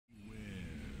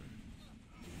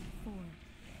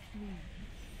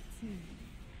2,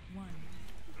 1.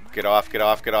 Get off, get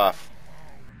off, get off.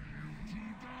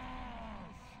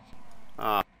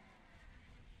 Ah.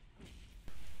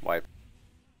 Wipe.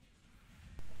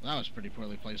 That was pretty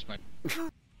poorly placed by...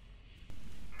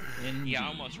 Yeah, I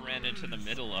almost ran into the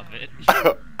middle of it.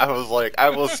 I was like, I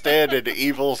will stand in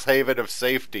evil's haven of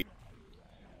safety.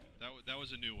 That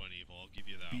was a new one, Evil. I'll give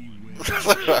you that one.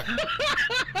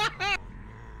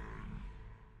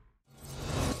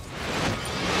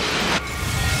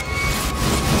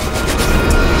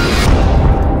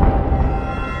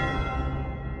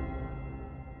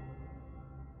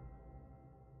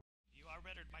 You are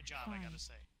better at my job, I gotta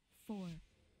say. 4,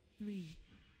 3,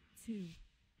 2,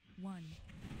 1.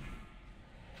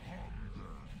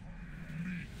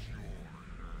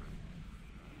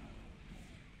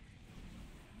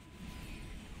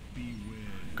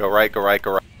 Go right, go right,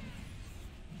 go right.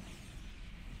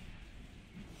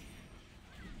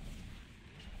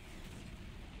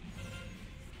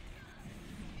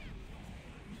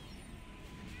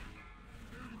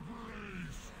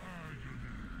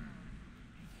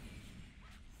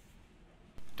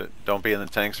 Don't be in the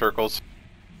tank circles.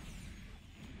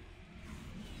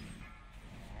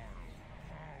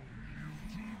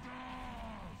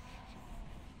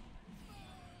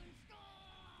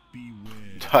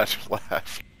 Dodge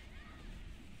left.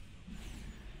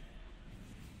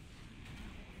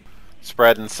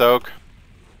 Spread and soak.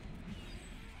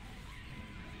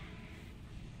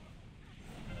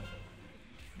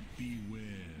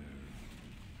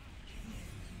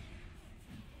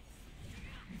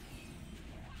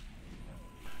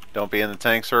 Don't be in the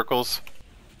tank circles.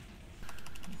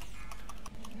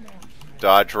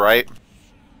 Dodge right.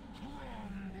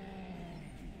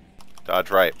 Dodge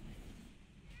right.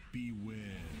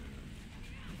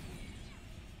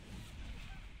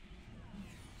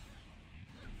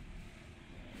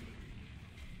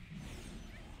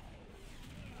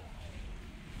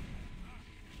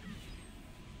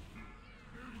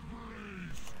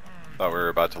 Thought we were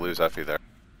about to lose Effie there.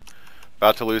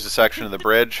 About to lose a section of the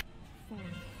bridge. 4,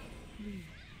 3.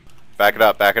 Back it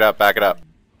up, back it up, back it up.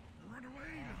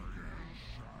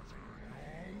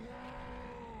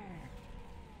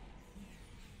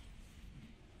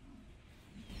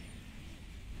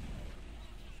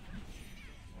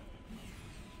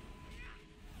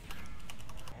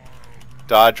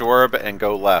 Dodge orb and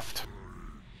go left.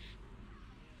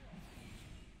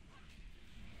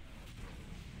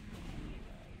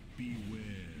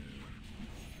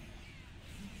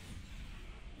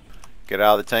 Get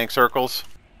out of the tank circles.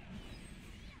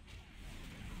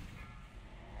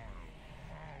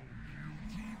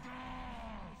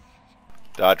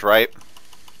 Dodge right.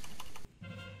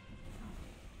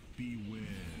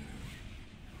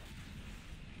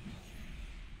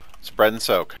 Spread and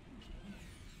soak.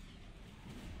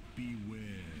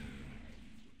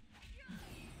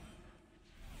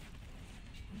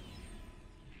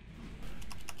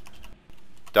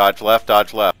 Dodge left,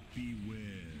 dodge left.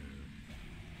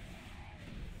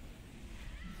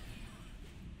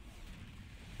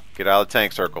 Get out of the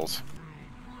tank circles.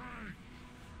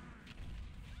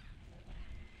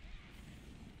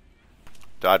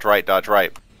 Dodge right, dodge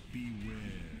right.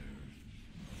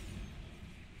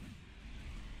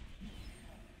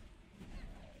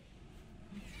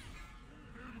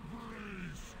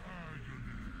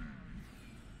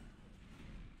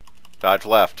 Dodge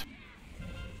left.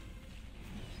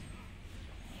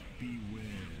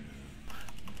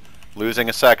 Losing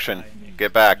a section.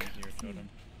 Get back.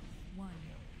 1.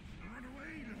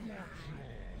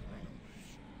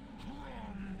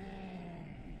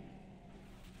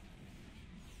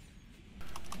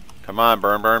 Come on,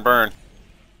 burn, burn, burn.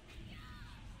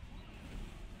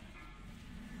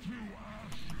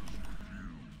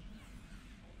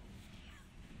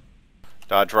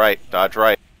 Dodge right, dodge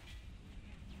right.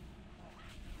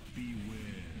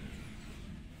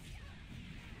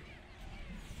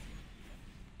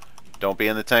 Don't be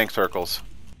in the tank circles.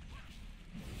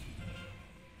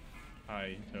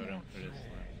 Hi, Totem.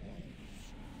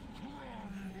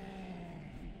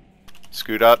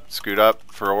 Scoot up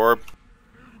for orb.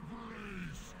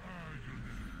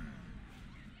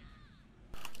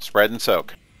 Spread and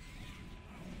soak.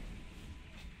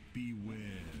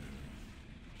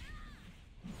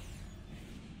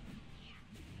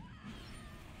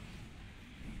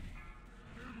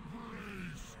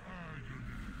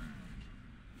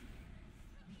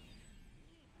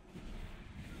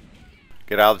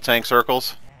 Get out of the tank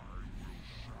circles.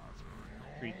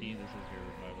 Freaky, this is your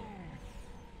revival.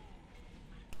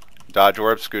 Dodge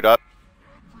orb, scoot up.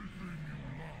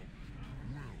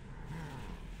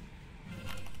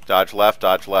 Dodge left,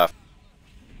 dodge left.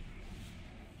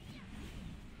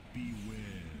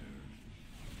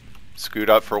 Scoot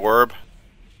up for orb.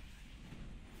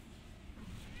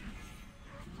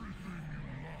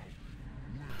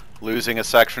 Losing a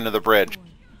section of the bridge. 4,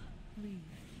 3,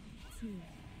 2,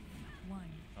 1.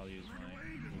 I'll use mine.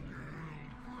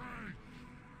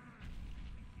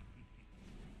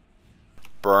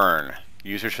 Burn.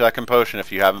 Use your second potion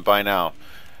if you haven't by now.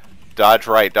 Dodge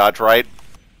right, dodge right.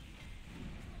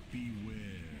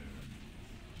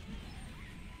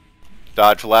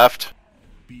 Dodge left.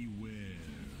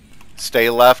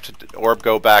 Stay left, orb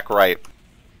go back right.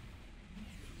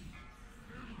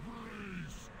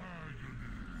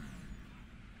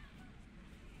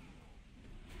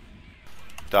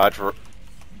 Dodge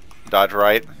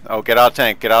right. Oh, get out of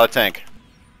tank, get out of tank.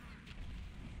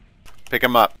 Pick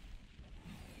him up.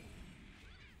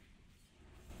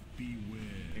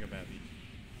 Pick up Abby.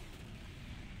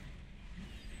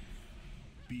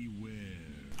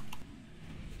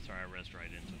 Sorry, I rezzed right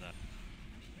into that.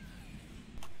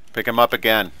 Pick him up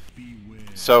again.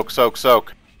 Soak, soak,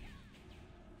 soak.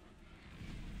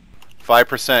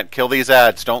 5%. Kill these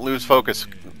ads. Don't lose focus.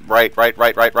 Right, right,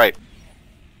 right, right, right.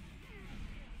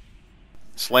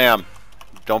 Slam.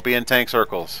 Don't be in tank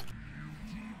circles.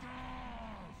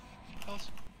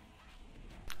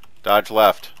 Dodge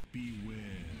left.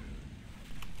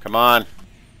 Come on.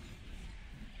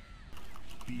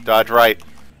 Dodge right.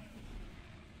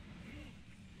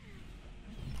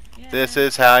 This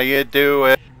is how you do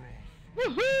it.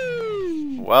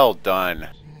 Well done.